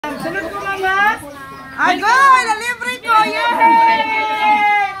Ago! Libre ko! Yay!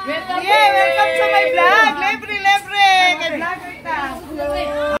 Yay! Welcome to my vlog! Libre! Kay vlogger ta!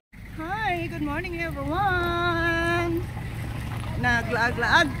 Hi! Good morning everyone!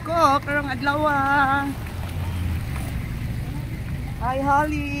 Naglaag-laag ko karong adlaw. Hi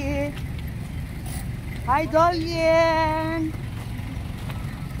Holly! Hi Dolien!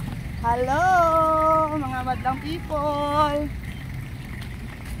 Hello mga madlang people!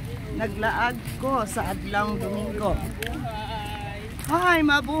 Naglaag ko sa adlang Domingo. Hi,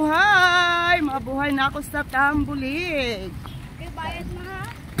 mabuhay! Mabuhay na ako sa Tambulig. Ibayad mo ha?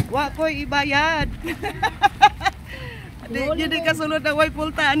 Wa ko'y ibayad. Di kasulod na way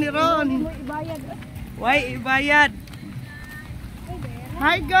pultaan ni Ron. Way ibayad.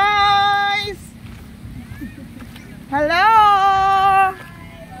 Hi guys! Hello!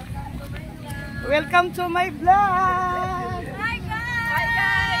 Welcome to my vlog! Hi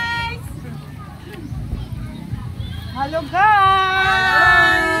guys! Hello guys!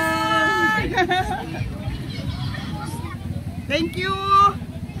 Thank you!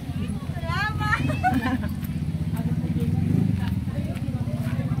 Salamat!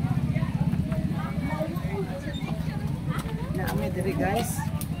 Naami diri guys.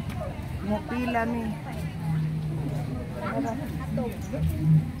 Mupila mi.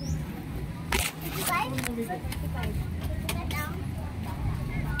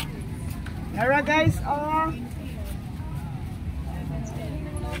 Nara guys, oh.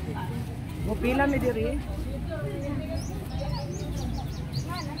 Mupila mi diri.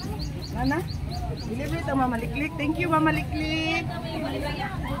 Nana? Delivery to Mama Liklik. Thank you Mama Liklik.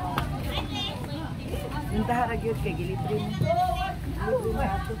 Minta ra gyud kay gilibre mo. Gilibre mo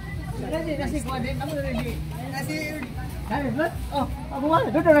ato. Nasi kuadin amo ready. Nasi oh, abuwa,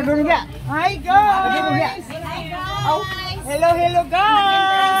 dodo na dodo nga. Hi guys. Oh, hello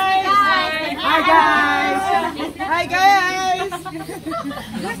guys. Hi guys. Hi guys.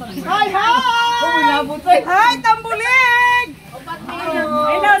 Hi. Hi Tambulig.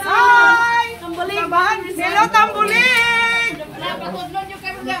 Hello Tambulig. Hello Tambulig.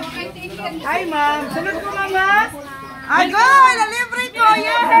 Hi ma'am. Sunod ko mama. Ago, libre ko.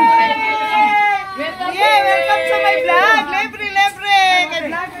 Yay! Yay! Welcome to my vlog. Libre. Kay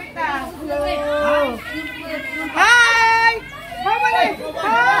vlogger ta. Hi! Hi mali.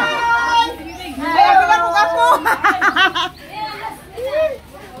 Hi! Ay, ako.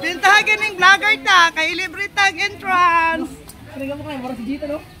 Bintahagan ng vlogger ta. Kay libre tag entrance. Kaya mo kayo, marang si Gito,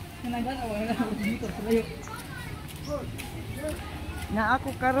 no? Nanagan ako, si Gito, salayo. Na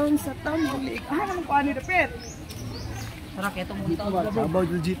ako karon sa Tambulig. Naman ko ani dapit. Sarap, ito mong ito. Sabaw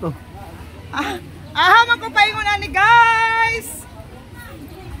yung Gito. Man ko paingon ani guys.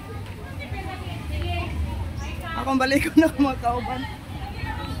 Akong balik ko na mga kauban.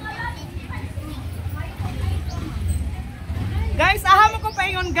 Guys, man ko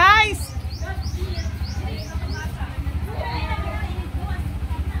paingon guys.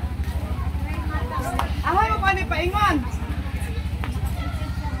 Mo pa ni paingon.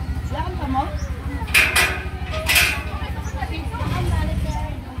 Saan ka mo?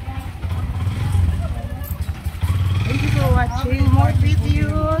 Thank you for watching more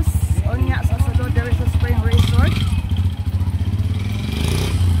videos on nga sa Sado there is a spring resort.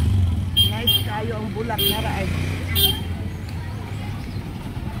 Nice kayo ang bulak na raay.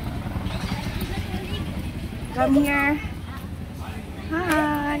 Come here.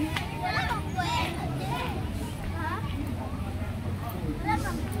 Hi.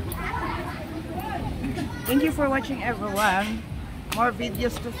 Thank you for watching everyone. More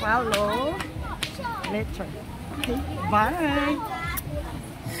videos to follow later. Okay, bye.